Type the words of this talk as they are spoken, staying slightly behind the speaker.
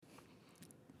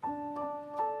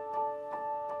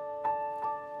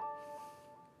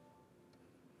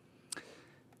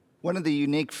One of the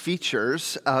unique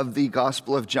features of the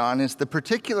Gospel of John is the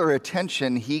particular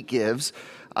attention he gives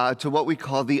to what we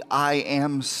call the I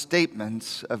am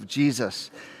statements of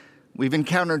Jesus. We've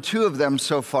encountered two of them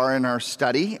so far in our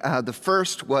study. The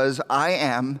first was, I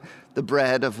am the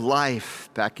bread of life,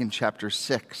 back in chapter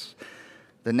 6.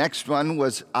 The next one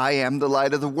was, I am the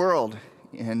light of the world,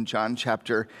 in John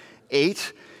chapter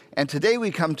 8. And today we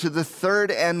come to the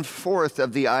third and fourth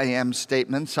of the I am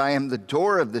statements. I am the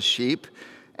door of the sheep,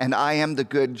 and I am the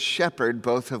good shepherd,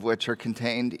 both of which are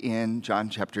contained in John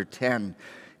chapter 10.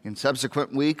 In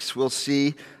subsequent weeks, we'll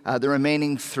see the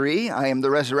remaining three. I am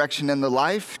the resurrection and the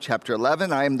life, chapter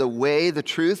 11. I am the way, the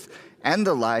truth, and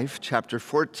the life, chapter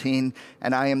 14.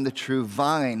 And I am the true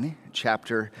vine,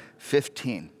 chapter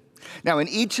 15. Now, in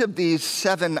each of these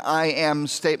 7 I am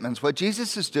statements, what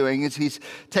Jesus is doing is he's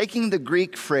taking the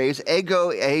Greek phrase,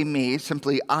 ego eimi,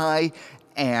 simply I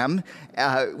am,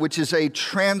 which is a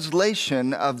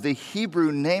translation of the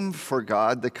Hebrew name for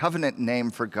God, the covenant name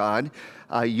for God.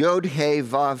 Yod-He,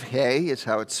 Vav-He is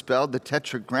how it's spelled, the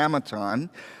Tetragrammaton.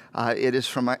 It is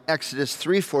from Exodus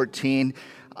 3:14,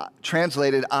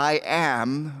 translated, I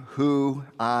am who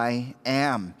I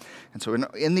am. And so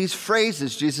in these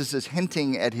phrases, Jesus is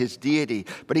hinting at his deity,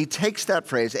 but he takes that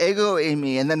phrase, ego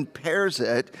eimi, and then pairs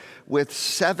it with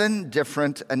 7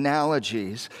 different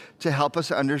analogies to help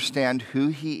us understand who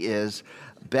he is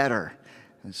better.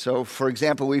 And so, for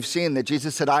example, we've seen that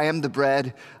Jesus said, I am the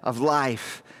bread of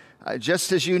life.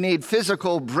 Just as you need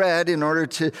physical bread in order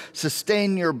to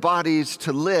sustain your bodies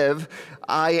to live,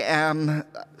 I am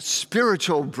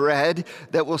spiritual bread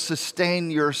that will sustain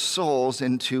your souls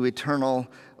into eternal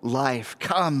life.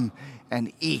 Come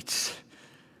and eat.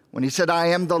 When he said, I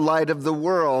am the light of the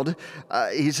world,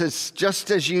 he says,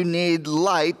 just as you need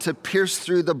light to pierce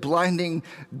through the blinding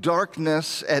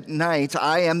darkness at night,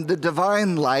 I am the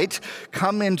divine light,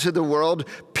 come into the world,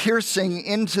 piercing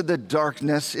into the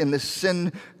darkness in the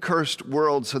sin-cursed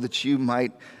world so that you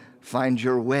might find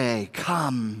your way.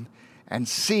 Come and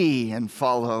see and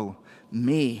follow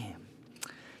me.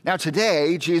 Now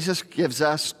today, Jesus gives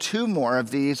us 2 more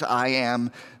of these I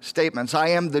am statements. I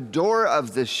am the door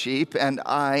of the sheep, and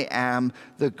I am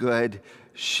the good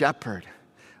shepherd.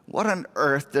 What on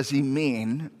earth does he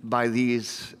mean by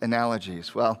these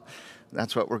analogies? Well,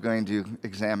 that's what we're going to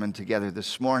examine together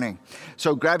this morning.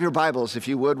 So grab your Bibles, if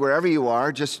you would, wherever you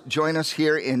are. Just join us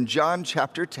here in John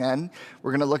chapter 10.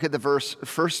 We're going to look at the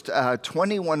first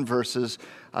 21 verses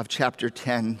of chapter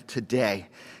 10 today.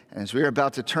 And as we are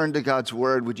about to turn to God's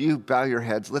word, would you bow your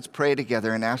heads? Let's pray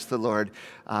together and ask the Lord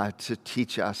to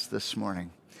teach us this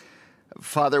morning.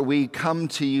 Father, we come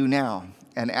to you now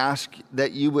and ask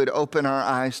that you would open our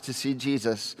eyes to see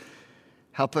Jesus.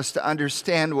 Help us to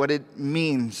understand what it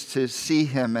means to see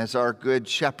him as our good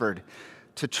shepherd,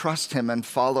 to trust him and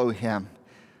follow him,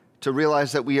 to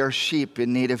realize that we are sheep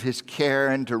in need of his care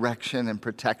and direction and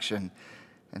protection,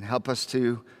 and help us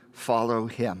to follow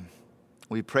him.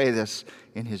 We pray this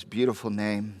in his beautiful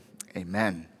name.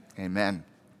 Amen. Amen.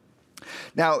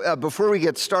 Now, before we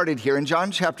get started here, in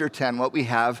John chapter 10, what we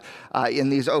have in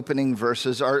these opening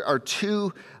verses are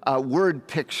 2 word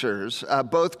pictures,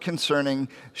 both concerning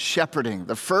shepherding.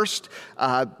 The first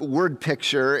word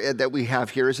picture that we have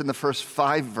here is in the first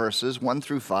 5 verses, 1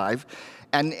 through 5.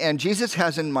 And Jesus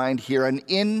has in mind here an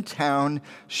in-town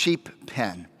sheep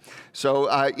pen. So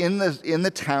in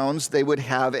the towns, they would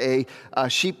have a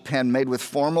sheep pen made with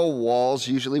formal walls,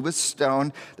 usually with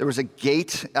stone. There was a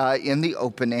gate in the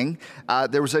opening.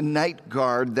 There was a night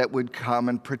guard that would come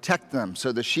and protect them.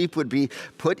 So the sheep would be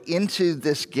put into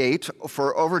this gate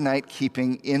for overnight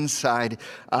keeping inside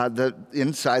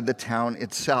the town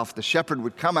itself. The shepherd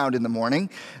would come out in the morning.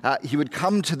 He would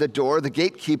come to the door. The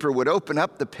gatekeeper would open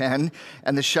up the pen,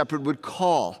 and the shepherd would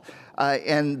call.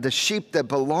 And the sheep that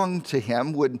belonged to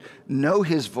him would know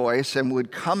his voice and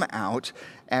would come out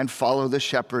and follow the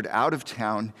shepherd out of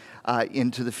town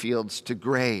into the fields to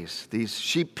graze. These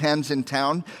sheep pens in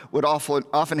town would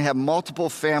often have multiple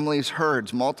families,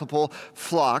 herds, multiple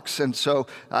flocks, and so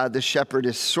the shepherd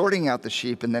is sorting out the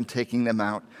sheep and then taking them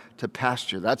out to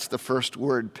pasture. That's the first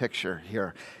word picture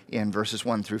here in verses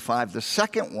 1 through 5. The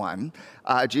second one,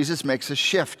 Jesus makes a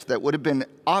shift that would have been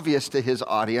obvious to his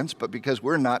audience, but because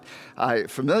we're not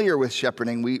familiar with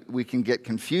shepherding, we can get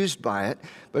confused by it.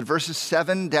 But verses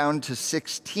 7 down to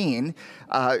 16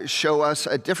 show us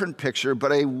a different picture,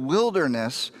 but a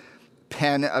wilderness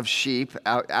pen of sheep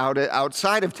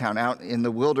outside of town, out in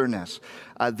the wilderness.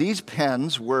 These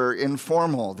pens were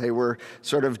informal. They were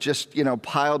sort of just,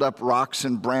 piled up rocks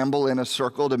and bramble in a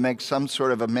circle to make some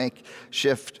sort of a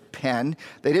makeshift pen.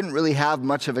 They didn't really have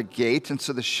much of a gate, and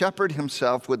so the shepherd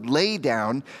himself would lay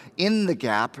down in the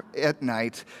gap at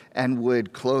night and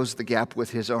would close the gap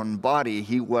with his own body.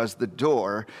 He was the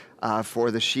door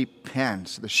for the sheep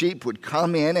pens. The sheep would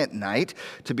come in at night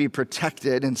to be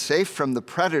protected and safe from the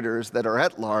predators that are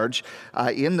at large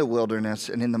in the wilderness,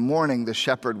 and in the morning the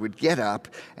shepherd would get up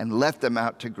and let them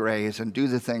out to graze and do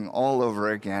the thing all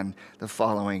over again the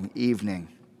following evening.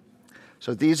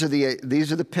 So these are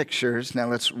the pictures. Now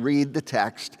let's read the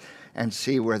text and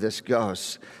see where this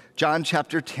goes. John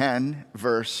chapter 10,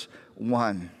 verse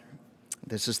 1.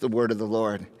 This is the word of the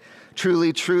Lord.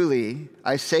 Truly, truly,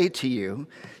 I say to you,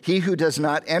 he who does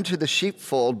not enter the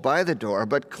sheepfold by the door,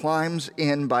 but climbs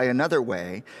in by another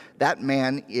way, that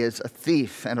man is a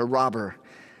thief and a robber.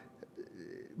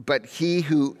 But he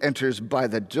who enters by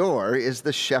the door is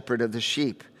the shepherd of the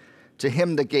sheep. To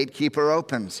him the gatekeeper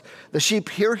opens. The sheep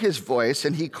hear his voice,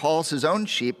 and he calls his own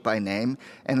sheep by name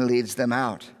and leads them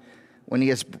out. When he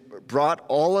has brought out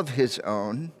all of his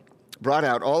own,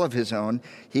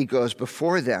 he goes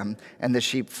before them, and the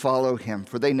sheep follow him,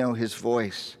 for they know his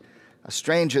voice. A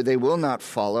stranger they will not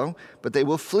follow, but they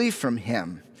will flee from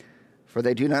him, for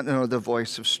they do not know the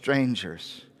voice of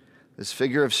strangers. This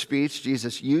figure of speech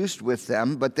Jesus used with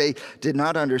them, but they did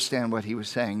not understand what he was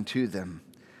saying to them.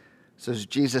 So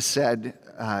Jesus said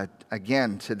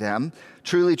again to them,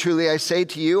 Truly, truly, I say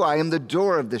to you, I am the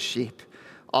door of the sheep.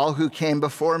 All who came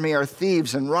before me are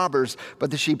thieves and robbers, but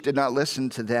the sheep did not listen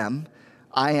to them.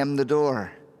 I am the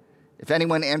door. If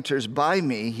anyone enters by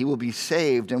me, he will be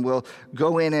saved and will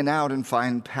go in and out and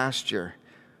find pasture.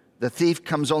 The thief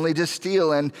comes only to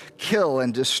steal and kill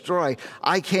and destroy.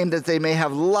 I came that they may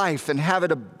have life and have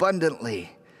it abundantly.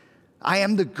 I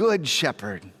am the good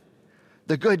shepherd.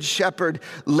 The good shepherd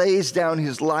lays down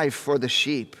his life for the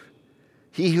sheep.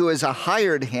 He who is a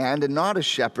hired hand and not a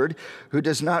shepherd, who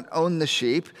does not own the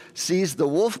sheep, sees the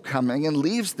wolf coming and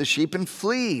leaves the sheep and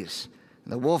flees.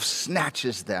 And the wolf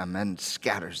snatches them and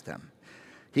scatters them.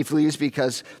 He flees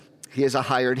because he is a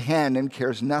hired hand and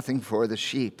cares nothing for the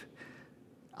sheep.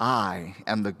 I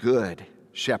am the good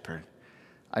shepherd.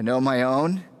 I know my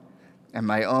own, and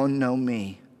my own know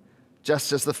me,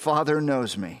 just as the Father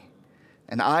knows me.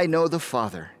 And I know the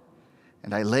Father,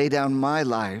 and I lay down my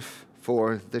life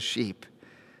for the sheep.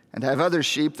 And I have other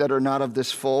sheep that are not of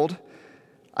this fold.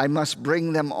 I must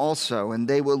bring them also, and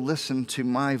they will listen to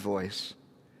my voice.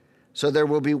 So there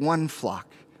will be one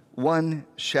flock, one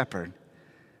shepherd.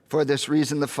 For this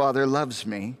reason the Father loves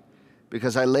me,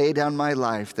 because I lay down my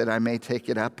life that I may take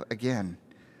it up again.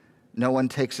 No one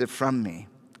takes it from me,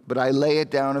 but I lay it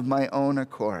down of my own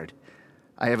accord.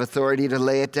 I have authority to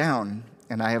lay it down,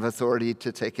 and I have authority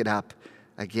to take it up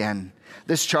again.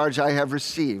 This charge I have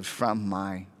received from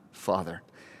my Father.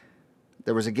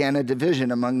 There was again a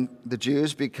division among the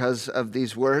Jews because of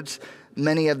these words.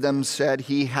 Many of them said,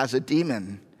 he has a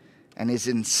demon and is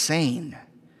insane.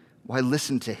 Why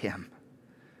listen to him?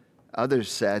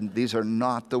 Others said, these are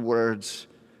not the words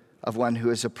of one who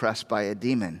is oppressed by a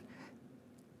demon.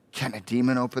 Can a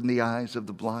demon open the eyes of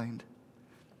the blind?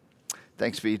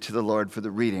 Thanks be to the Lord for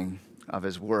the reading of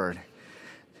his word.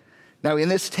 Now, in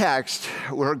this text,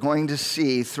 we're going to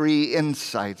see three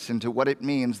insights into what it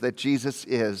means that Jesus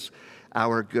is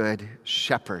our good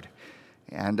shepherd.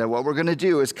 And what we're going to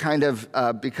do is kind of,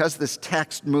 because this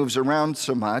text moves around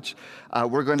so much,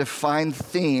 we're going to find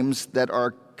themes that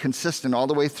are consistent all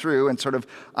the way through and sort of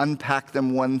unpack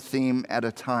them one theme at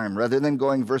a time. Rather than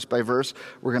going verse by verse,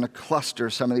 we're going to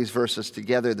cluster some of these verses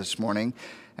together this morning.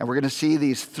 And we're going to see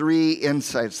these three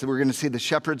insights. We're going to see the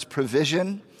shepherd's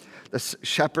provision, the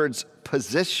shepherd's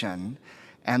position,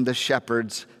 and the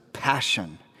shepherd's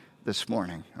passion this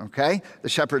morning, okay? The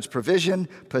shepherd's provision,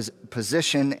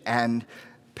 position, and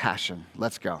passion.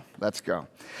 Let's go.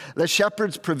 The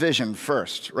shepherd's provision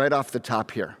first, right off the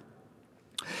top here.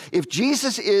 If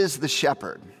Jesus is the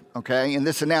shepherd, okay, in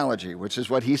this analogy, which is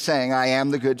what he's saying, I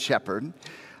am the good shepherd,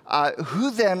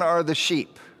 who then are the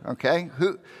sheep, okay?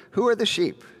 Who are the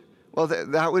sheep? Well,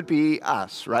 that would be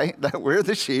us, right? That we're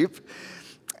the sheep.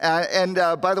 And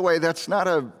by the way, that's not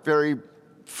a very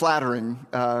flattering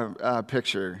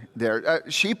picture there.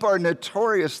 Sheep are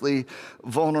notoriously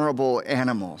vulnerable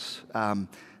animals.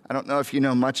 I don't know if you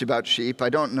know much about sheep. I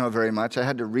don't know very much. I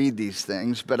had to read these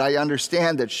things, but I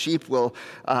understand that sheep will,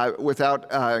 without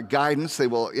guidance, they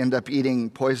will end up eating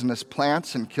poisonous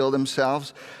plants and kill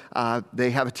themselves.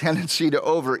 They have a tendency to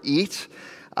overeat.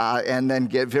 and then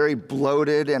get very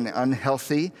bloated and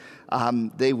unhealthy.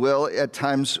 They will, at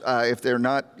times, if they're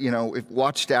not, if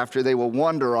watched after, they will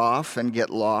wander off and get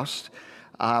lost.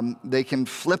 They can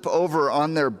flip over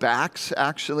on their backs,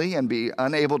 actually, and be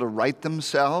unable to right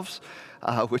themselves,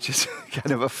 which is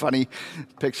kind of a funny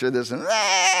picture. This,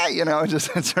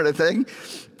 just that sort of thing.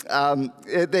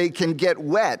 They can get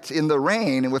wet in the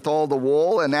rain with all the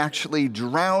wool and actually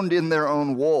drowned in their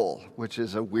own wool, which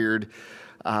is a weird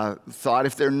thought.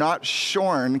 If they're not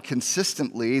shorn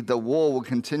consistently, the wool will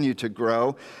continue to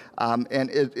grow.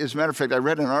 As a matter of fact, I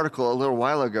read an article a little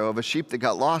while ago of a sheep that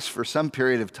got lost for some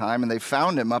period of time, and they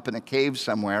found him up in a cave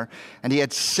somewhere, and he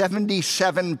had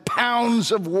 77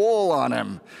 pounds of wool on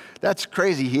him. That's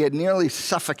crazy. He had nearly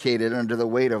suffocated under the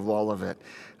weight of all of it.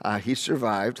 He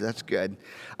survived. That's good.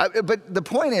 But the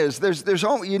point is,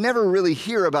 you never really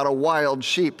hear about a wild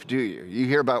sheep, do you? You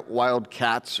hear about wild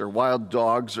cats or wild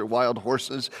dogs or wild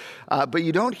horses, but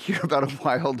you don't hear about a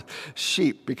wild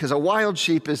sheep, because a wild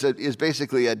sheep is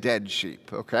basically a dead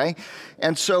sheep, okay?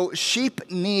 And so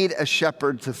sheep need a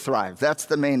shepherd to thrive. That's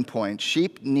the main point.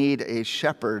 Sheep need a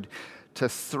shepherd to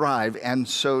thrive, and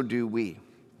so do we.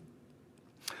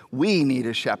 We need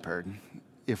a shepherd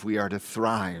if we are to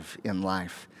thrive in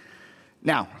life.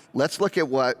 Now, let's look at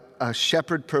what a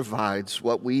shepherd provides,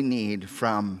 what we need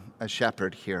from a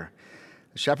shepherd here.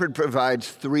 A shepherd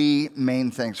provides three main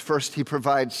things. First, he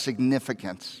provides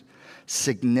significance.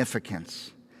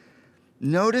 Significance.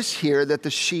 Notice here that the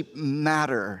sheep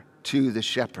matter to the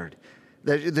shepherd.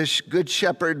 The good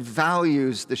shepherd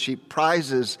values the sheep,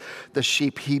 prizes the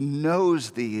sheep. He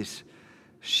knows these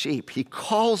sheep. He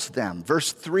calls them.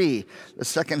 Verse 3, the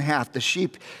second half, the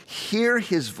sheep hear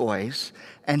his voice,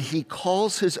 and he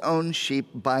calls his own sheep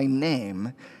by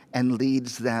name and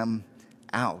leads them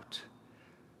out.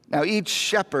 Now, each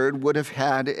shepherd would have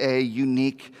had a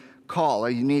unique call,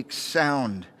 a unique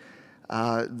sound.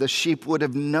 The sheep would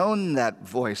have known that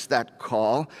voice, that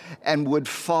call, and would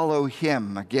follow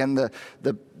him. Again,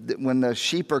 when the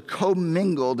sheep are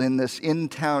commingled in this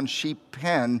in-town sheep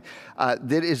pen,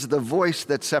 that is the voice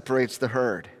that separates the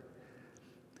herd.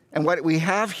 And what we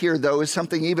have here, though, is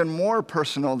something even more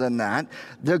personal than that.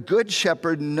 The good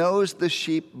shepherd knows the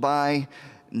sheep by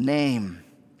name.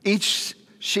 Each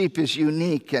sheep is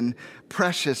unique and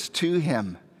precious to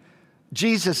him.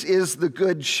 Jesus is the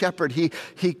good shepherd.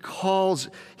 He calls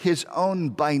his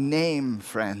own by name,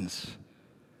 friends.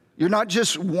 You're not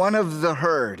just one of the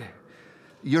herd.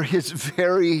 You're his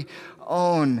very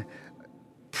own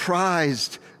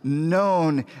prized,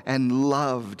 known, and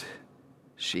loved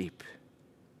sheep.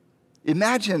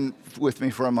 Imagine with me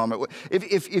for a moment,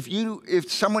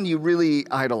 if someone you really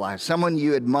idolize, someone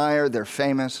you admire, they're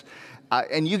famous,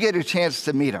 and you get a chance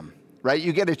to meet them, right?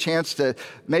 You get a chance to,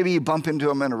 maybe you bump into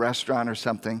them in a restaurant or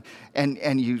something,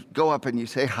 and you go up and you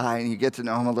say hi, and you get to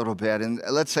know them a little bit, and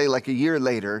let's say like a year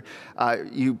later,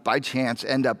 you by chance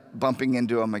end up bumping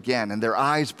into them again, and their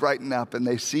eyes brighten up, and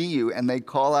they see you, and they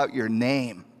call out your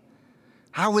name.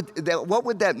 What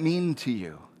would that mean to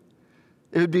you?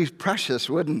 It would be precious,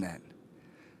 wouldn't it?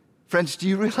 Friends, do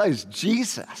you realize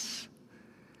Jesus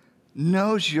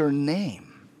knows your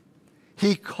name?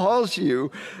 He calls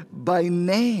you by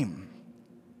name.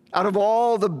 Out of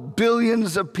all the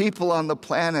billions of people on the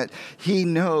planet, he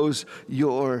knows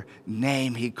your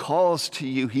name. He calls to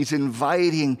you. He's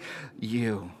inviting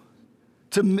you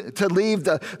to leave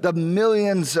the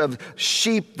millions of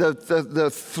sheep, the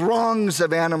throngs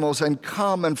of animals, and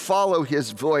come and follow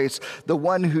his voice, the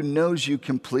one who knows you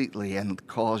completely and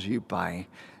calls you by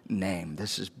name.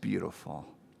 This is beautiful.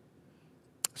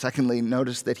 Secondly,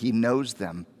 notice that he knows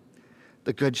them.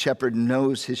 The good shepherd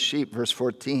knows his sheep. Verse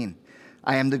 14,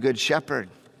 I am the good shepherd.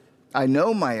 I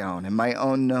know my own, and my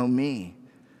own know me,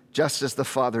 just as the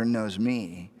Father knows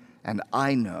me, and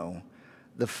I know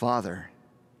the Father.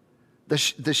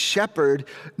 The shepherd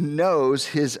knows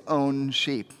his own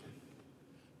sheep.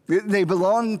 They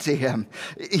belong to him.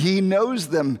 He knows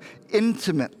them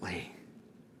intimately.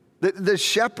 The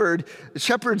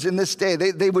shepherds in this day,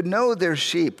 they would know their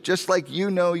sheep, just like you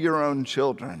know your own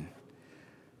children.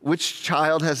 Which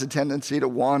child has a tendency to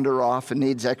wander off and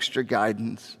needs extra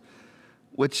guidance?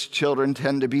 Which children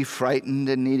tend to be frightened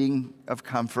and needing of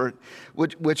comfort?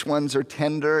 Which ones are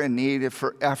tender and need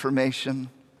affirmation?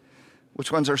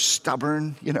 Which ones are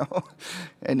stubborn,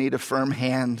 and need a firm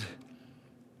hand?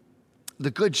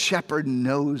 The good shepherd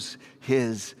knows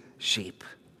his sheep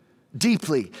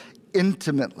deeply,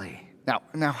 intimately.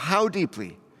 Now, how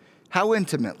deeply? How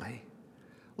intimately?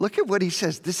 Look at what he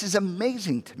says. This is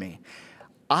amazing to me.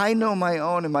 I know my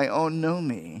own, and my own know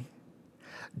me,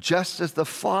 just as the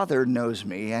Father knows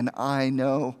me, and I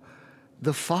know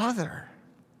the Father.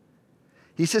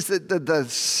 He says that the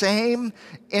same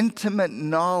intimate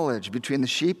knowledge between the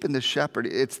sheep and the shepherd,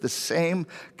 it's the same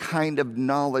kind of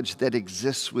knowledge that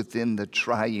exists within the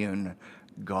triune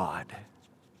God.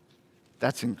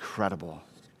 That's incredible.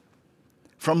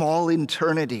 From all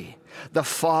eternity, the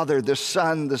Father, the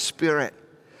Son, the Spirit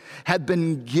had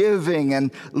been giving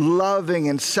and loving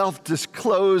and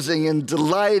self-disclosing and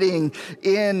delighting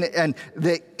in and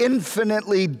the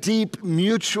infinitely deep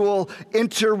mutual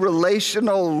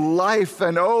interrelational life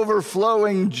and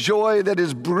overflowing joy that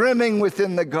is brimming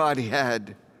within the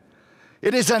Godhead.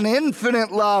 It is an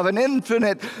infinite love, an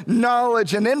infinite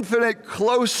knowledge, an infinite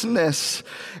closeness.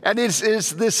 And it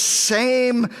is this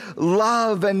same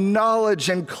love and knowledge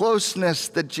and closeness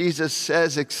that Jesus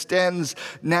says extends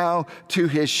now to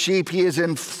his sheep. He is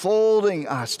enfolding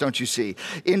us, don't you see,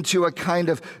 into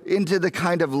the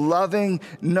kind of loving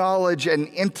knowledge and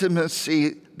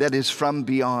intimacy that is from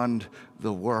beyond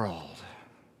the world.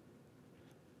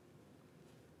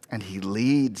 And he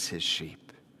leads his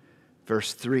sheep.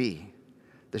 Verse 3.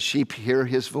 The sheep hear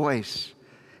his voice,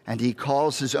 and he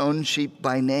calls his own sheep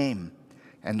by name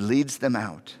and leads them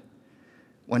out.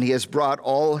 When he has brought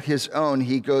all his own,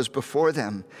 he goes before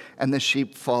them, and the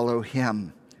sheep follow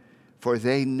him, for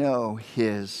they know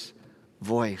his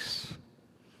voice.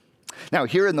 Now,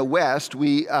 here in the West,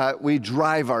 we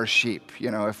drive our sheep.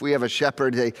 You know, if we have a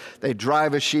shepherd, they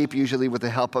drive a sheep, usually with the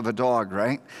help of a dog,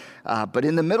 right? But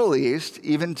in the Middle East,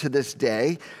 even to this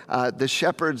day, the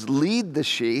shepherds lead the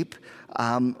sheep,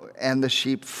 and the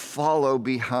sheep follow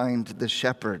behind the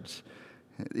shepherds.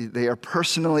 They are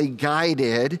personally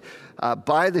guided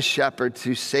by the shepherd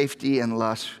to safety and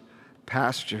lush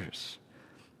pastures.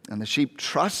 And the sheep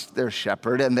trust their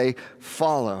shepherd, and they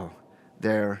follow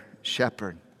their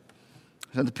shepherd.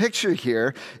 So the picture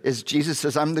here is Jesus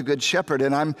says, I'm the good shepherd,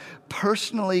 and I'm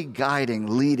personally guiding,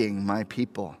 leading my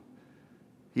people.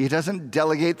 He doesn't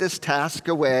delegate this task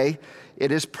away.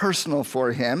 It is personal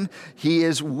for him. He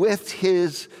is with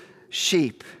his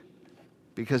sheep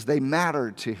because they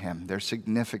matter to him. They're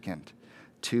significant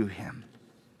to him.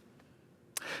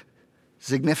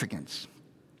 Significance.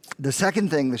 The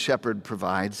second thing the shepherd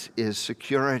provides is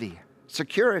security.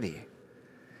 Security.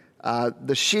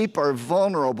 The sheep are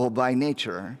vulnerable by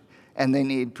nature, and they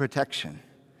need protection.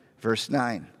 Verse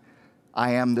 9,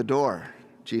 I am the door,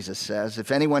 Jesus says. If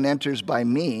anyone enters by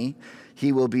me,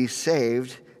 he will be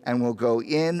saved and will go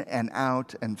in and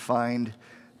out and find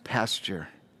pasture.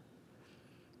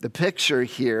 The picture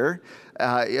here,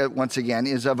 once again,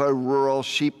 is of a rural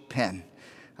sheep pen.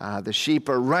 The sheep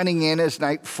are running in as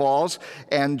night falls,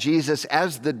 and Jesus,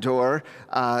 as the door,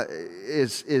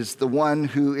 is the one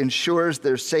who ensures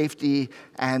their safety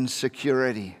and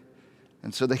security.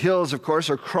 And so the hills, of course,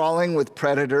 are crawling with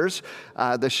predators.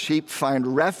 The sheep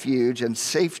find refuge and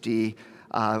safety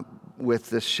with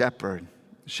the shepherd.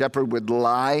 The shepherd would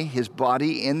lie his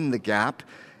body in the gap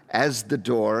as the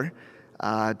door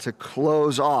to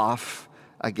close off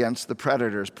against the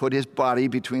predators, put his body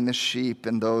between the sheep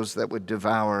and those that would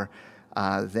devour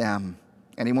them.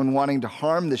 Anyone wanting to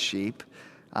harm the sheep,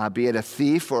 be it a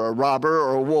thief or a robber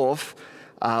or a wolf,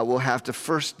 will have to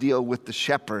first deal with the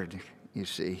shepherd, you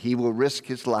see. He will risk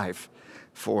his life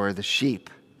for the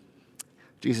sheep.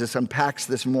 Jesus unpacks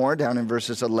this more down in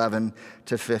verses 11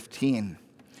 to 15.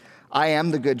 I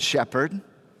am the good shepherd.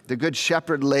 The good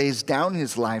shepherd lays down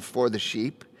his life for the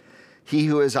sheep. He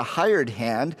who is a hired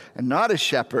hand and not a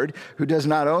shepherd, who does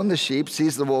not own the sheep,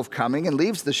 sees the wolf coming and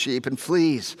leaves the sheep and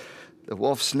flees. The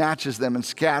wolf snatches them and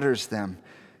scatters them.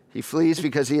 He flees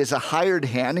because he is a hired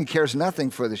hand and cares nothing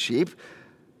for the sheep.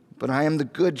 But I am the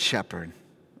good shepherd.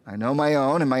 I know my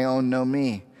own, and my own know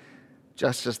me.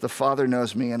 Just as the Father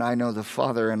knows me, and I know the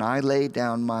Father, and I lay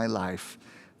down my life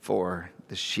for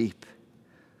the sheep.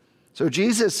 So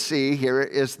Jesus, see, here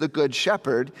is the good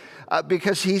shepherd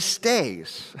because he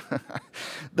stays.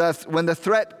 When the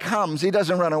threat comes, he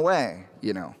doesn't run away,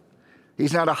 you know.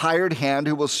 He's not a hired hand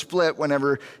who will split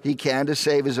whenever he can to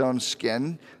save his own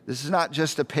skin. This is not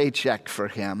just a paycheck for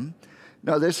him.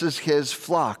 No, this is his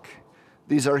flock.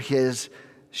 These are his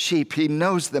sheep. He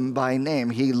knows them by name.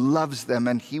 He loves them,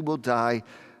 and he will die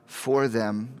for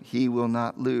them. He will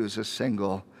not lose a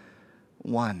single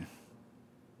one.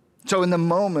 So in the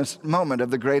moment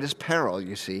of the greatest peril,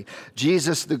 you see,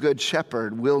 Jesus, the good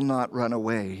shepherd, will not run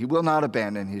away. He will not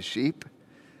abandon his sheep,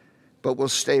 but will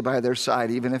stay by their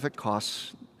side, even if it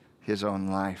costs his own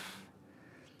life.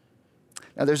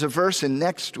 Now, there's a verse in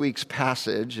next week's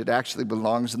passage. It actually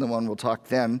belongs in the one we'll talk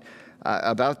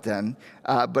about then,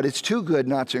 but it's too good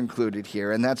not to include it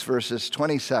here, and that's verses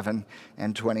 27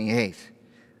 and 28.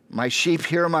 My sheep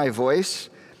hear my voice,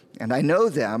 and I know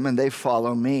them, and they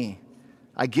follow me.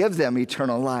 I give them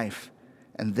eternal life,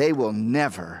 and they will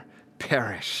never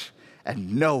perish,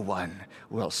 and no one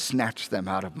will snatch them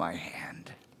out of my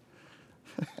hand.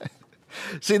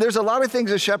 See, there's a lot of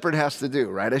things a shepherd has to do,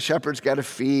 right? A shepherd's got to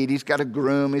feed, he's got to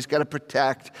groom, he's got to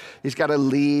protect, he's got to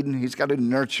lead, he's got to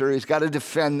nurture, he's got to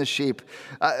defend the sheep.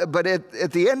 But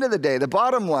at the end of the day, the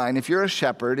bottom line, if you're a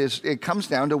shepherd, is it comes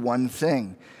down to one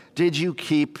thing. Did you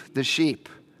keep the sheep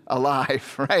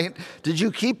alive, right? Did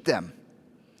you keep them?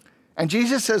 And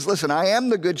Jesus says, listen, I am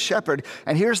the good shepherd,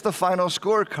 and here's the final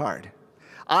scorecard.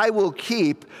 I will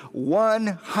keep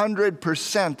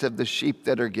 100% of the sheep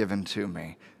that are given to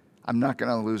me. I'm not going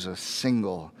to lose a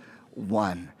single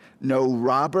one. No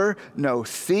robber, no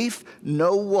thief,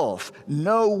 no wolf,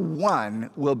 no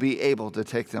one will be able to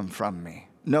take them from me.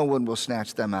 No one will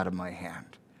snatch them out of my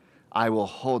hand. I will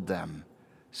hold them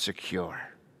secure.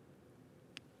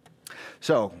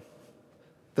 So,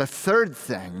 the third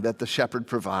thing that the shepherd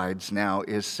provides now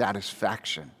is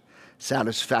satisfaction.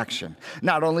 Satisfaction.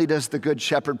 Not only does the good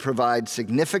shepherd provide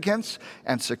significance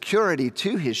and security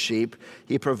to his sheep,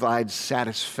 he provides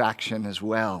satisfaction as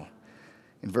well.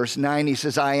 In verse 9, he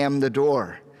says, I am the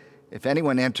door. If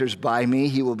anyone enters by me,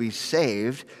 he will be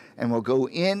saved and will go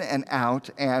in and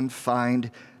out and find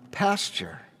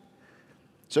pasture.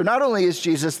 So not only is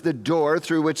Jesus the door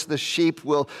through which the sheep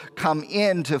will come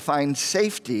in to find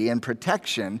safety and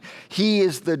protection, he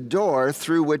is the door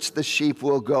through which the sheep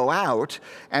will go out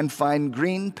and find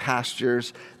green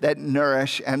pastures that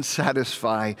nourish and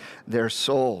satisfy their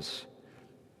souls.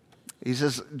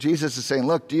 Jesus is saying,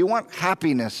 look, do you want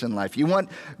happiness in life? You want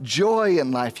joy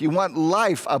in life? You want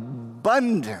life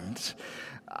abundant?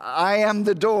 I am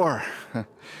the door.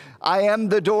 I am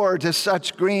the door to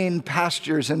such green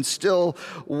pastures and still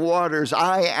waters.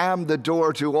 I am the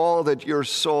door to all that your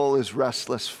soul is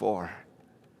restless for.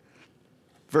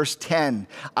 Verse 10,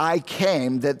 I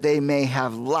came that they may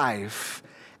have life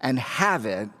and have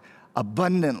it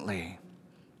abundantly.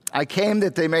 I came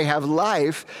that they may have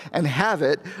life and have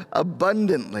it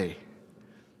abundantly.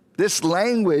 This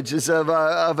language is of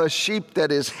a sheep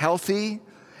that is healthy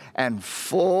and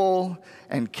full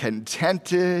and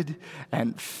contented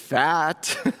and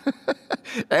fat.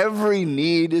 Every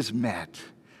need is met,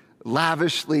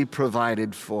 lavishly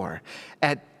provided for,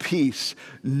 at peace,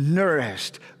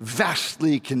 nourished,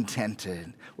 vastly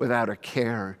contented, without a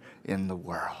care in the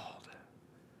world.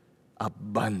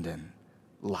 Abundant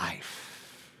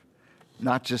life.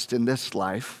 Not just in this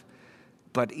life,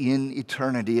 but in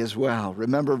eternity as well.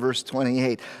 Remember verse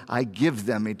 28, I give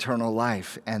them eternal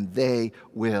life, and they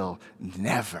will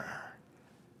never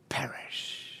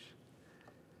perish.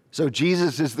 So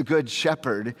Jesus is the good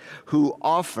shepherd who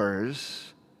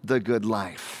offers the good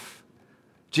life.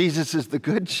 Jesus is the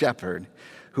good shepherd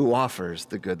who offers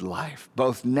the good life,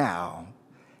 both now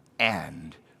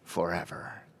and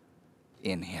forever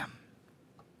in him.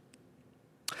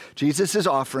 Jesus is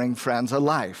offering, friends, a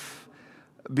life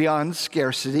beyond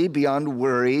scarcity, beyond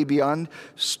worry, beyond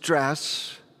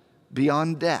stress,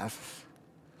 beyond death.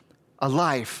 A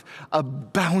life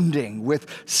abounding with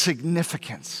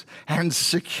significance and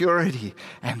security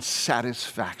and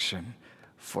satisfaction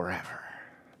forever.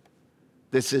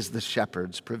 This is the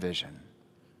shepherd's provision,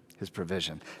 his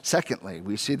provision. Secondly,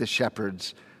 we see the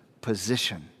shepherd's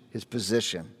position, his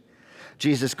position.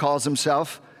 Jesus calls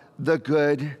himself the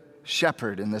good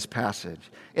shepherd in this passage.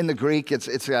 In the Greek, it's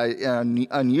an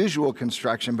unusual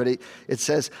construction, but it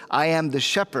says, I am the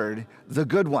shepherd, the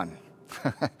good one.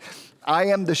 I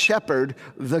am the shepherd,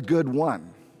 the good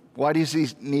one. Why does he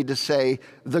need to say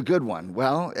the good one?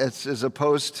 Well, it's as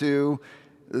opposed to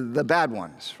the bad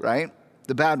ones, right?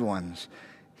 The bad ones.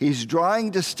 He's drawing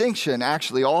distinction,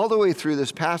 actually, all the way through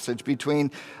this passage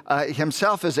between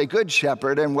himself as a good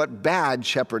shepherd and what bad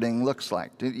shepherding looks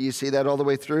like. Do you see that all the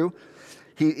way through?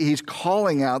 He's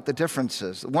calling out the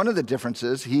differences. One of the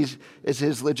differences is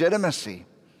his legitimacy.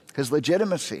 His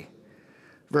legitimacy.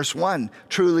 Verse 1,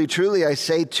 truly, truly, I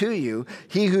say to you,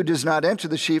 he who does not enter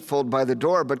the sheepfold by the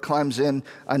door, but climbs in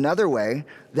another way,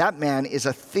 that man is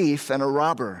a thief and a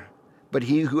robber. But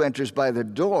he who enters by the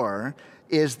door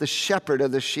is the shepherd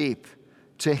of the sheep.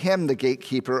 To him the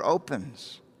gatekeeper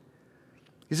opens.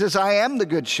 He says, I am the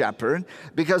good shepherd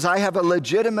because I have a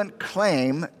legitimate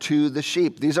claim to the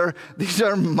sheep. These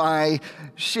are my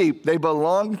sheep. They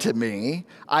belong to me.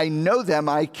 I know them,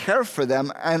 I care for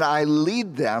them, and I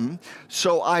lead them,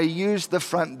 so I use the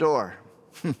front door.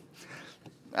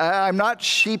 I'm not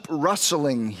sheep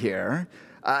rustling here.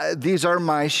 These are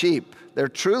my sheep. They're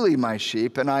truly my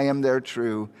sheep, and I am their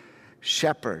true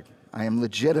shepherd. I am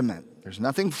legitimate. There's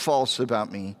nothing false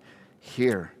about me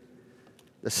here.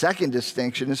 The second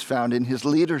distinction is found in his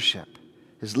leadership.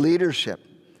 His leadership.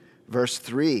 Verse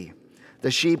 3,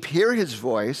 The sheep hear his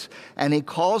voice, and he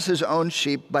calls his own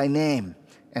sheep by name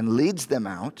and leads them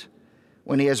out.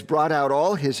 When he has brought out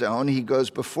all his own, he goes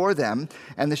before them,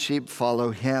 and the sheep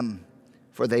follow him,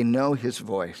 for they know his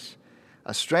voice.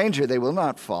 A stranger they will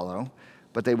not follow,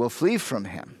 but they will flee from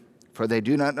him, for they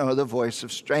do not know the voice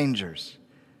of strangers.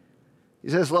 He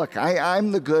says, look,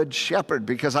 I'm the good shepherd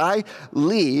because I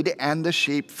lead and the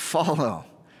sheep follow.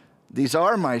 These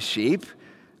are my sheep.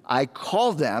 I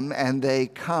call them and they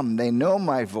come. They know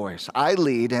my voice. I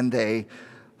lead and they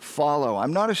follow.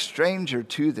 I'm not a stranger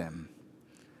to them.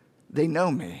 They know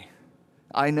me.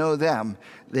 I know them.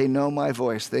 They know my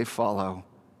voice. They follow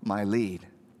my lead.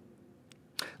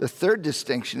 The third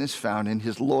distinction is found in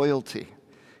his loyalty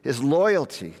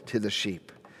to the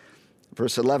sheep.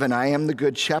 Verse 11, I am the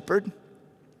good shepherd.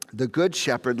 The good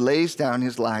shepherd lays down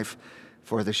his life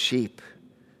for the sheep.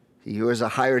 He who is a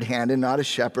hired hand and not a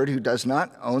shepherd, who does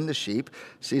not own the sheep,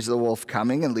 sees the wolf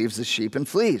coming and leaves the sheep and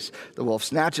flees. The wolf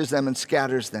snatches them and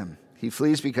scatters them. He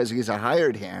flees because he is a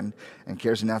hired hand and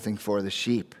cares nothing for the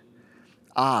sheep.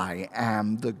 I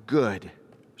am the good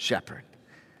shepherd.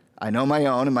 I know my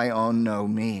own, and my own know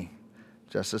me,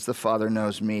 just as the Father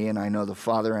knows me, and I know the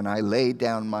Father, and I lay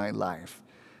down my life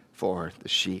for the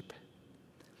sheep.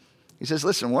 He says,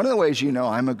 listen, one of the ways you know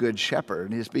I'm a good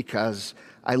shepherd is because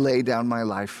I lay down my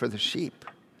life for the sheep.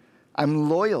 I'm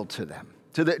loyal to them,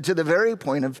 to the very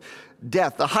point of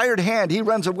death. The hired hand, he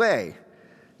runs away.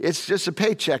 It's just a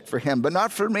paycheck for him, but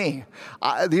not for me.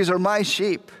 These are my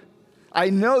sheep.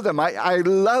 I know them. I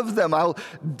love them. I'll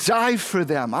die for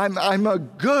them. I'm a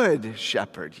good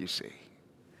shepherd, you see.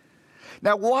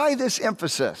 Now, why this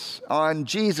emphasis on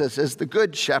Jesus as the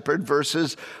good shepherd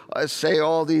versus, say,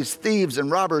 all these thieves and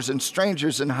robbers and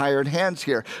strangers and hired hands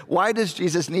here? Why does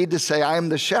Jesus need to say, I am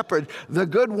the shepherd, the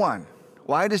good one?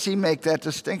 Why does he make that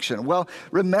distinction? Well,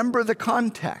 remember the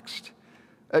context.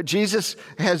 Jesus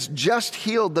has just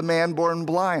healed the man born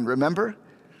blind, remember?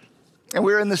 And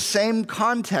we're in the same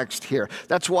context here.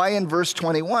 That's why in verse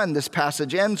 21, this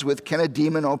passage ends with, can a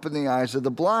demon open the eyes of the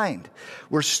blind?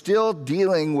 We're still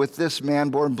dealing with this man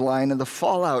born blind and the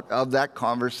fallout of that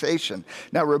conversation.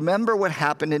 Now remember what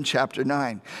happened in chapter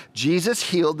 9. Jesus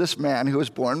healed this man who was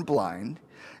born blind,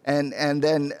 and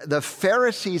then the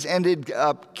Pharisees ended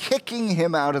up kicking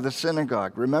him out of the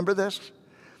synagogue. Remember this?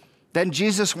 Then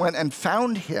Jesus went and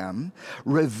found him,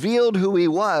 revealed who he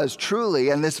was truly,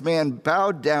 and this man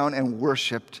bowed down and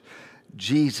worshiped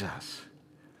Jesus.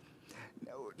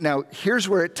 Now, here's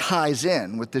where it ties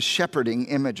in with the shepherding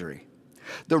imagery.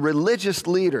 The religious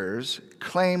leaders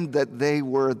claimed that they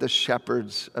were the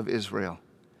shepherds of Israel.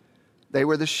 They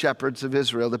were the shepherds of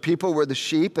Israel. The people were the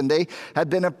sheep, and they had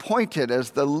been appointed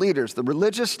as the leaders, the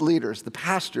religious leaders, the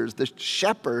pastors, the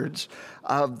shepherds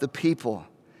of the people.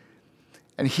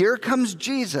 And here comes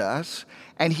Jesus,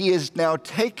 and he has now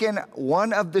taken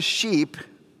one of the sheep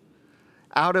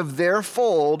out of their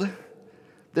fold,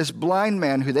 this blind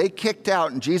man who they kicked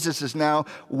out, and Jesus is now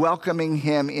welcoming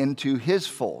him into his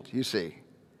fold, you see.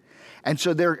 And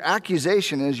so their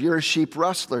accusation is, you're a sheep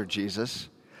rustler, Jesus.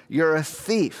 You're a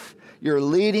thief. You're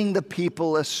leading the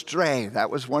people astray.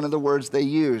 That was one of the words they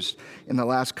used in the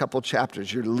last couple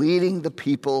chapters. You're leading the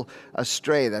people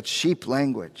astray. That's sheep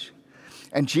language.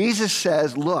 And Jesus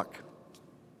says, look,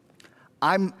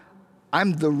 I'm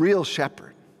the real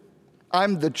shepherd.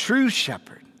 I'm the true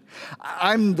shepherd.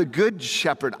 I'm the good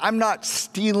shepherd. I'm not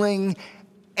stealing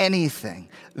anything.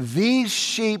 These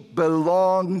sheep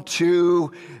belong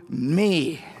to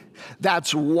me.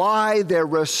 That's why they're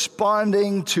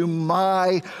responding to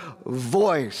my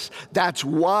voice. That's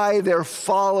why they're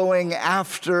following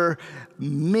after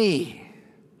me.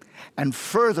 And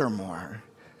furthermore,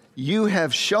 you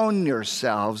have shown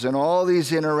yourselves in all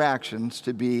these interactions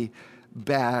to be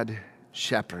bad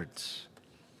shepherds.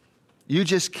 You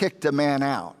just kicked a man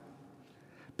out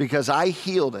because I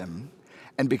healed him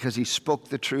and because he spoke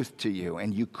the truth to you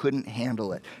and you couldn't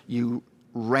handle it. You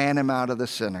ran him out of the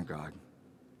synagogue.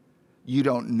 You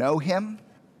don't know him.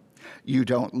 You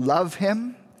don't love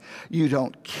him. You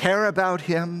don't care about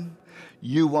him.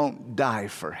 You won't die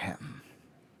for him.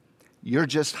 You're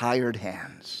just hired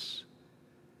hands.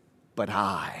 But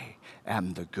I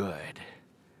am the good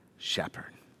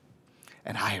shepherd,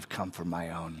 and I have come for my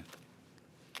own,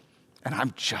 and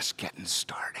I'm just getting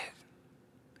started.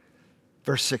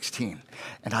 Verse 16,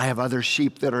 and I have other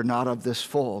sheep that are not of this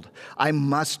fold. I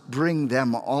must bring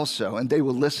them also, and they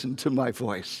will listen to my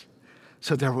voice.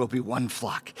 So there will be one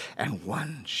flock and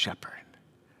one shepherd.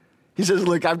 He says,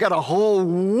 look, I've got a whole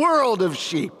world of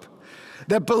sheep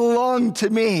that belong to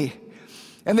me.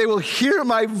 And they will hear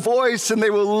my voice and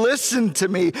they will listen to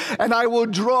me. And I will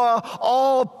draw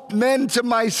all men to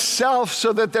myself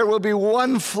so that there will be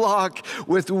one flock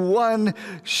with one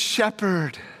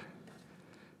shepherd.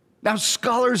 Now,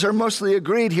 scholars are mostly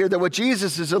agreed here that what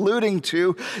Jesus is alluding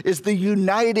to is the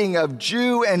uniting of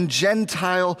Jew and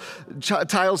Gentiles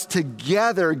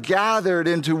together, gathered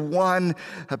into one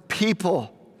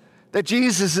people. That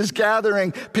Jesus is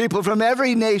gathering people from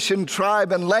every nation,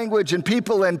 tribe, and language, and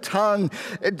people and tongue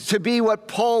to be what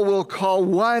Paul will call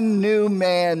one new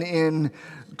man in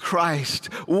Christ.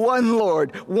 One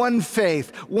Lord, one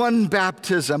faith, one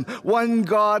baptism, one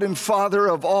God and Father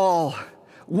of all,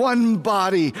 one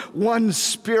body, one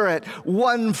Spirit,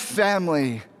 one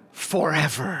family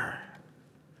forever.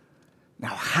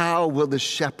 Now, how will the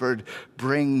shepherd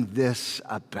bring this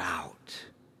about?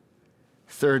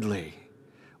 Thirdly,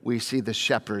 we see the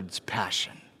shepherd's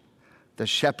passion. The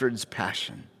shepherd's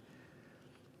passion.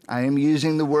 I am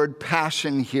using the word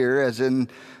passion here as in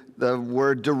the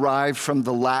word derived from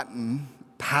the Latin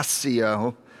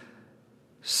passio,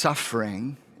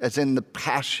 suffering, as in the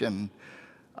passion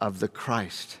of the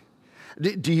Christ.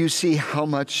 Do you see how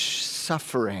much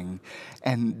suffering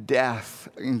and death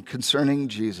concerning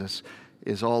Jesus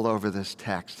is all over this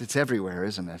text? It's everywhere,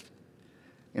 isn't it?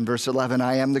 In verse 11,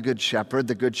 I am the good shepherd.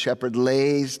 The good shepherd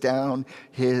lays down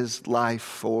his life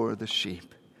for the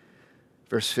sheep.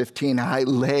 Verse 15, I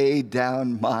lay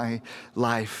down my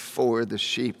life for the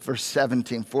sheep. Verse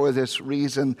 17, for this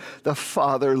reason the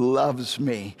Father loves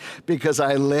me, because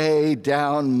I lay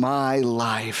down my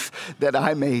life that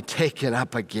I may take it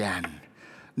up again.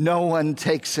 No one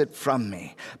takes it from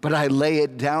me, but I lay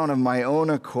it down of my own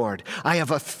accord. I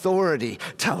have authority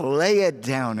to lay it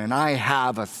down, and I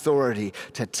have authority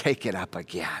to take it up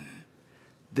again.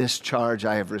 This charge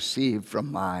I have received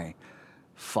from my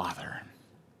Father.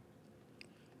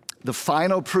 The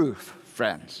final proof,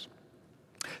 friends,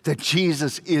 that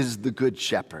Jesus is the good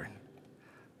shepherd,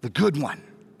 the good one,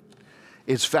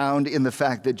 is found in the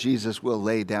fact that Jesus will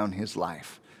lay down his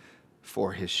life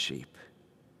for his sheep.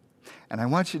 And I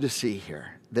want you to see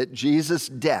here that Jesus'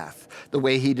 death, the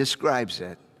way he describes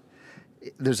it,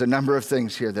 there's a number of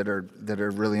things here that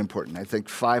are really important. I think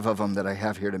 5 of them that I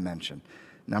have here to mention.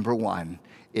 Number 1,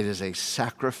 it is a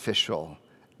sacrificial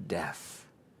death.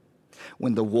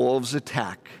 When the wolves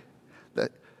attack,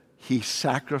 that he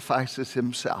sacrifices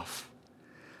himself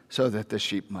so that the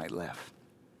sheep might live.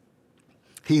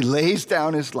 He lays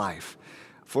down his life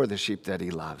for the sheep that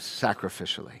he loves,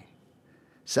 sacrificially.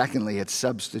 Secondly, it's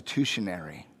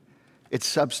substitutionary. It's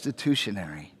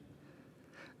substitutionary.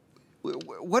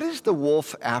 What is the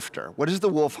wolf after? What is the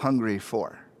wolf hungry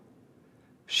for?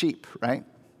 Sheep, right?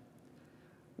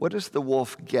 What does the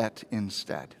wolf get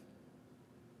instead?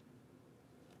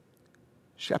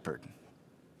 Shepherd.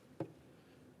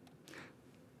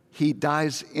 He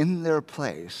dies in their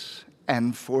place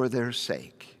and for their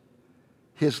sake,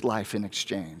 his life in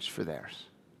exchange for theirs,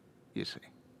 you see.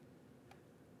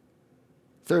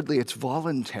 Thirdly, it's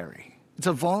voluntary. It's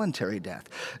a voluntary death.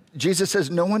 Jesus says,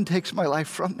 no one takes my life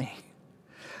from me,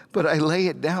 but I lay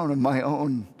it down of my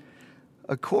own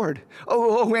accord.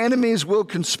 Oh, enemies will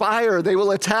conspire. They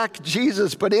will attack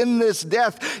Jesus, but in this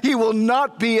death, he will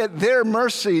not be at their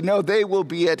mercy. No, they will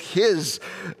be at his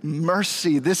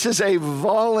mercy. This is a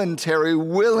voluntary,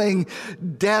 willing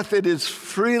death. It is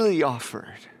freely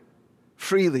offered,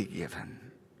 freely given.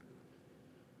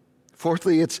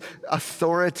 Fourthly, it's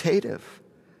authoritative.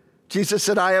 Jesus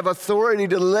said, I have authority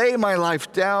to lay my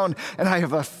life down, and I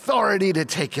have authority to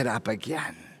take it up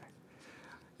again.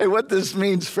 And what this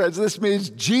means, friends, this means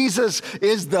Jesus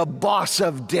is the boss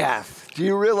of death. Do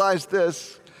you realize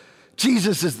this?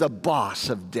 Jesus is the boss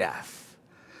of death.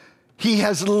 He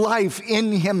has life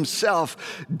in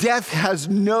himself. Death has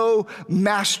no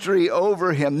mastery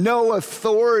over him, no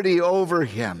authority over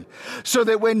him. So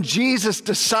that when Jesus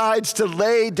decides to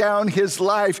lay down his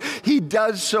life, he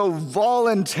does so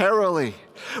voluntarily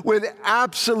with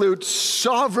absolute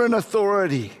sovereign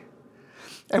authority.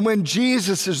 And when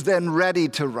Jesus is then ready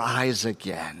to rise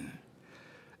again,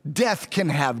 death can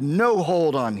have no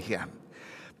hold on him,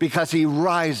 because he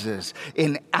rises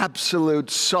in absolute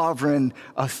sovereign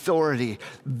authority.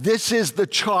 This is the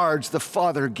charge the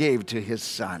Father gave to his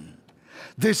Son.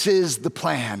 This is the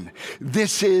plan.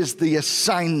 This is the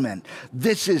assignment.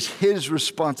 This is his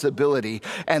responsibility,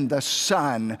 and the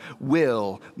Son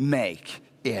will make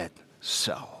it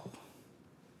so.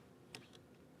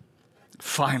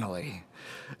 Finally,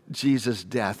 Jesus'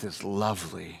 death is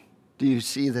lovely. Do you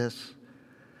see this?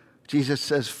 Jesus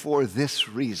says, for this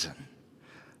reason,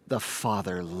 the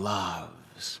Father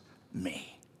loves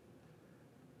me.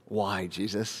 Why,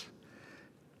 Jesus?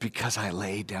 because I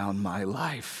lay down my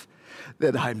life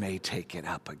that I may take it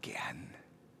up again.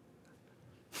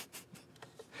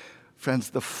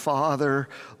 Friends, the Father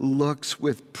looks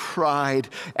with pride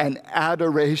and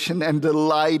adoration and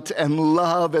delight and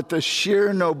love at the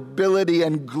sheer nobility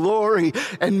and glory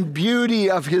and beauty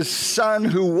of his Son,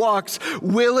 who walks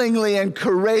willingly and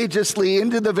courageously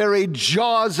into the very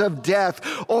jaws of death,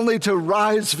 only to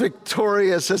rise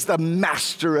victorious as the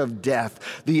master of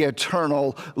death, the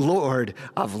eternal Lord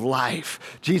of life.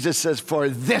 Jesus says, "For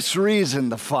this reason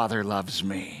the Father loves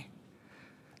me."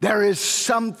 There is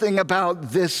something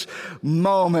about this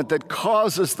moment that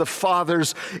causes the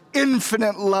Father's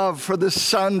infinite love for the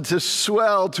Son to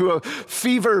swell to a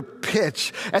fever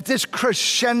pitch at this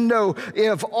crescendo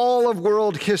of all of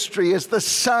world history as the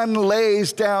Son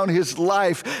lays down his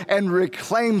life and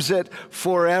reclaims it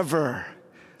forever.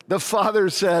 The Father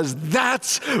says,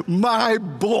 "That's my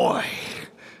boy.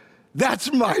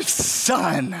 That's my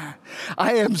son.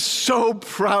 I am so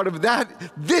proud of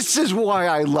that. This is why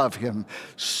I love him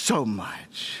so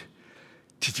much."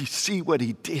 Did you see what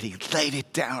he did? He laid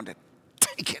it down to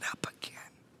take it up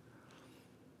again.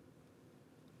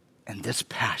 And this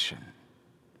passion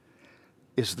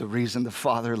is the reason the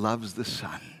Father loves the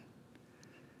Son.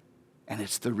 And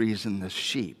it's the reason the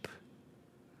sheep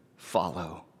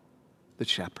follow the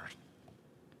shepherd.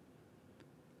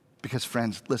 Because,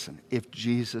 friends, listen, if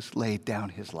Jesus laid down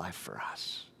his life for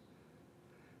us,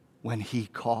 when he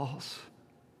calls,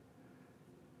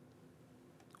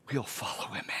 we'll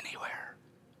follow him anywhere.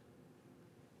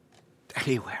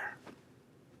 Anywhere.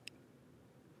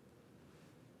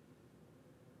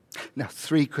 Now,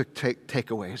 3 quick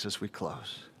takeaways as we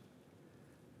close.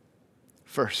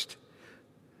 First,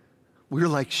 we're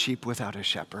like sheep without a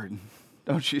shepherd.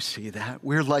 Don't you see that?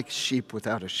 We're like sheep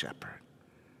without a shepherd.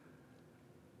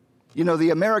 You know, the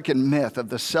American myth of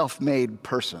the self-made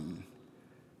person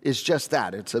is just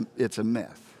that. It's a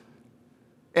myth.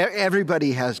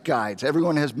 Everybody has guides.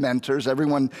 Everyone has mentors.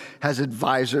 Everyone has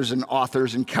advisors and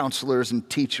authors and counselors and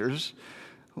teachers.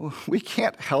 We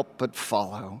can't help but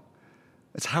follow.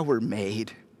 That's how we're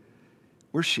made.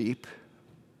 We're sheep.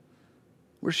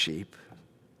 We're sheep.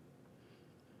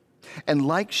 And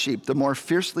like sheep, the more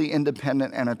fiercely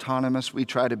independent and autonomous we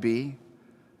try to be,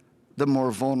 the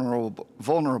more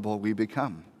vulnerable we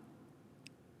become.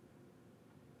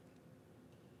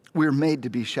 We're made to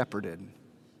be shepherded.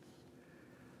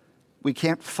 We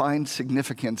can't find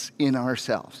significance in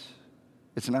ourselves.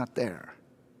 It's not there.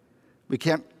 We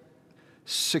can't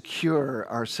secure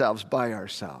ourselves by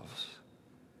ourselves.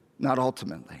 Not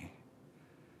ultimately.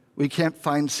 We can't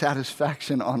find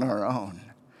satisfaction on our own.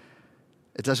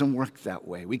 It doesn't work that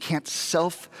way. We can't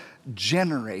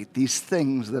self-generate these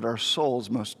things that our souls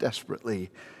most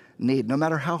desperately need. No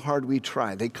matter how hard we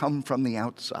try, they come from the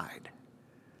outside.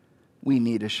 We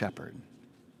need a shepherd.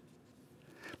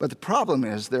 But the problem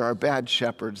is there are bad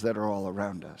shepherds that are all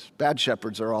around us. Bad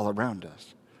shepherds are all around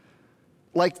us.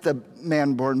 Like the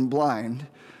man born blind,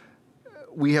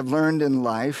 we have learned in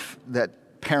life that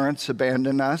parents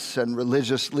abandon us, and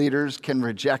religious leaders can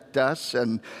reject us,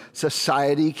 and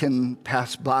society can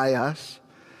pass by us.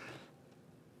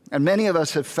 And many of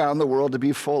us have found the world to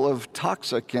be full of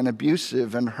toxic and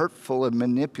abusive and hurtful and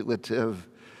manipulative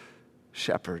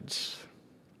shepherds.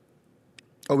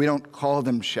 Oh, we don't call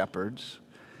them shepherds,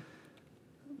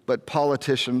 but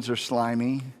politicians are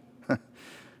slimy,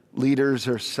 leaders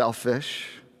are selfish,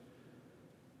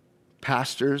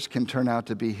 pastors can turn out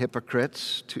to be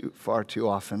hypocrites far too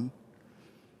often.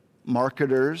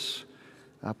 Marketers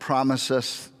promise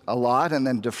us a lot and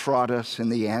then defraud us in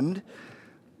the end.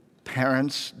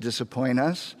 Parents disappoint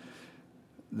us.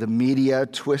 The media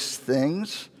twists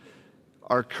things.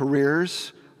 Our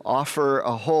careers offer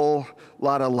a whole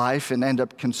lot of life and end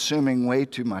up consuming way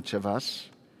too much of us.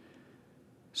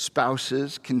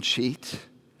 Spouses can cheat.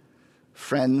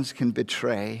 Friends can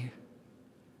betray.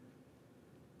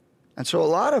 And so a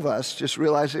lot of us just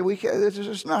realize that there's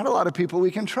just not a lot of people we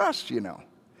can trust, you know.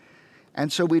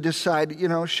 And so we decide,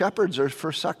 shepherds are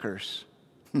for suckers.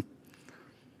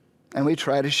 And we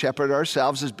try to shepherd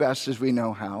ourselves as best as we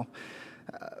know how.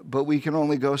 But we can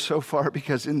only go so far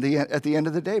because at the end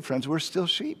of the day, friends, we're still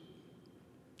sheep.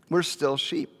 We're still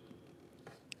sheep.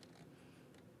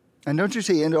 And don't you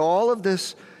see, into all of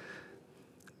this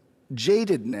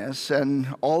jadedness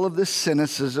and all of this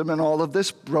cynicism and all of this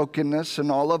brokenness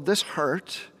and all of this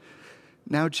hurt,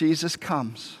 now Jesus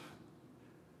comes.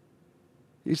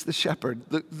 He's the shepherd,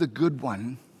 the good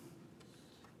one,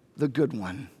 the good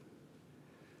one.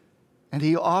 And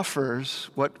he offers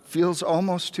what feels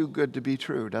almost too good to be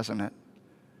true, doesn't it?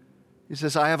 He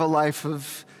says, I have a life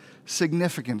of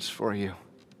significance for you.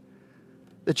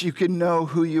 that you can know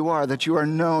who you are, that you are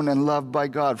known and loved by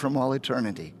God from all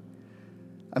eternity.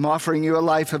 I'm offering you a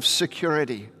life of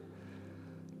security,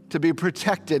 to be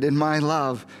protected in my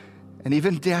love, and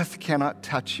even death cannot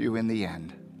touch you in the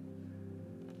end.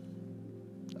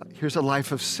 Here's a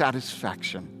life of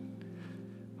satisfaction.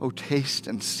 Oh, taste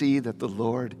and see that the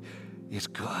Lord is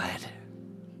good.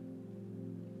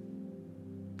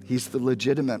 He's the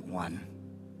legitimate one.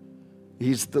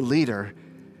 He's the leader.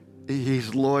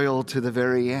 He's loyal to the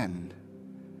very end.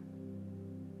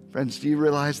 Friends, do you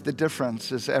realize the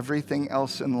difference is everything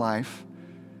else in life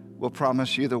will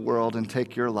promise you the world and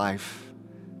take your life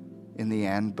in the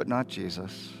end, but not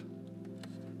Jesus.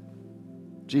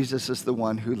 Jesus is the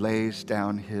one who lays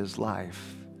down his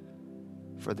life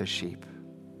for the sheep.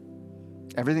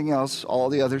 Everything else, all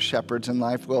the other shepherds in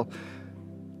life will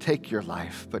take your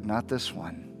life, but not this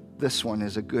one. This one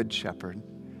is a good shepherd.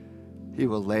 He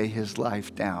will lay his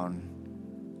life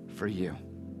down for you.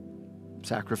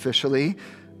 Sacrificially,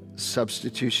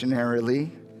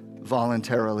 substitutionarily,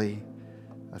 voluntarily,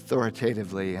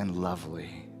 authoritatively, and lovely.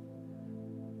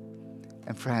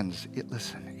 And friends,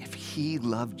 listen, if he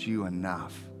loved you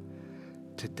enough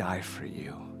to die for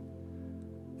you,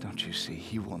 don't you see,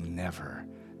 he will never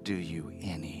do you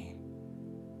any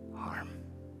harm.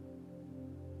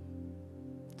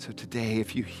 So today,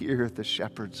 if you hear the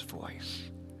shepherd's voice,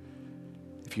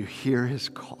 if you hear his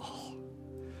call,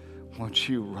 won't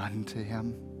you run to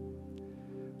him?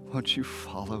 Won't you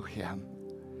follow him?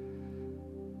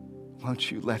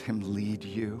 Won't you let him lead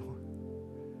you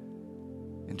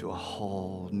into a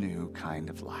whole new kind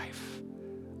of life,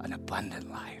 an abundant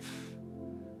life?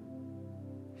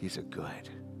 He's a good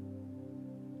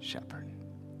shepherd.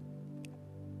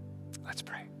 Let's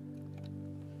pray.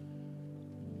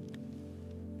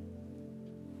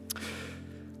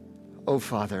 Oh,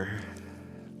 Father,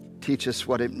 teach us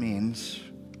what it means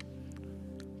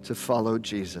to follow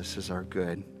Jesus as our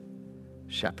good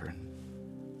shepherd.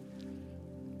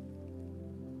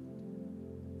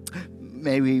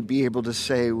 May we be able to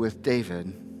say with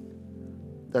David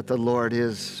that the Lord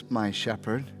is my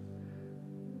shepherd.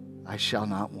 I shall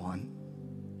not want.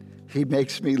 He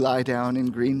makes me lie down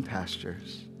in green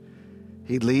pastures.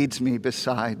 He leads me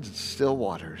beside still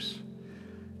waters.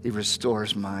 He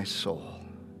restores my soul.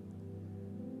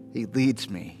 He leads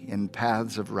me in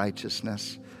paths of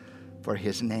righteousness for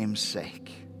his name's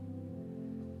sake.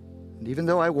 And even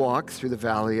though I walk through the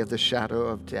valley of the shadow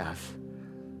of death,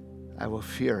 I will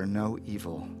fear no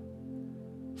evil,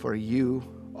 for you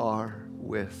are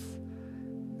with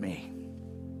me.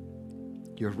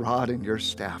 Your rod and your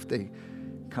staff, they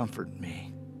comfort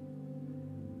me.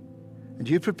 And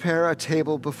you prepare a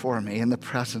table before me in the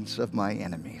presence of my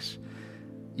enemies.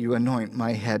 You anoint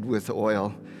my head with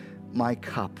oil. My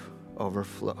cup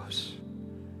overflows.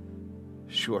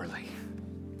 Surely,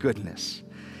 goodness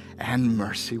and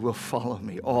mercy will follow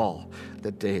me all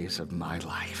the days of my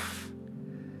life,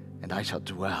 and I shall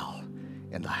dwell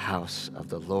in the house of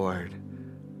the Lord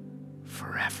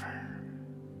forever.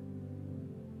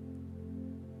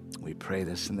 We pray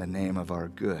this in the name of our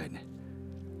good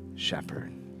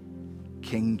shepherd,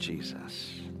 King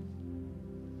Jesus.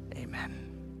 Amen.